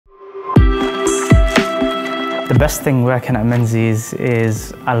The best thing working at Menzies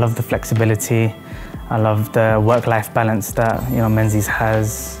is I love the flexibility. I love the work-life balance that Menzies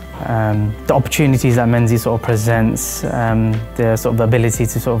has. The opportunities that Menzies sort of presents, the sort of ability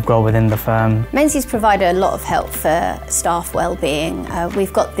to sort of grow within the firm. Menzies provide a lot of help for staff wellbeing.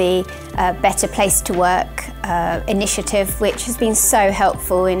 We've got the Better Place to Work initiative, which has been so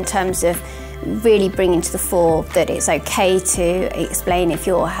helpful in terms of really bringing to the fore that it's okay to explain if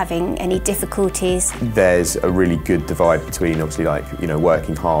you're having any difficulties. There's a really good divide between obviously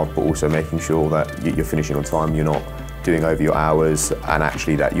working hard but also making sure that you're finishing on time, you're not doing over your hours, and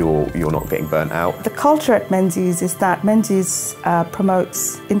actually that you're not getting burnt out. The culture at Menzies is that Menzies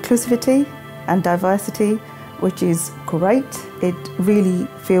promotes inclusivity and diversity, which is great. It really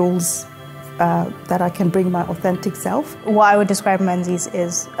feels that I can bring my authentic self. What I would describe Menzies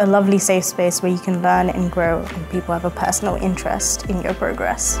is a lovely safe space where you can learn and grow and people have a personal interest in your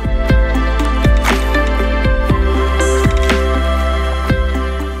progress.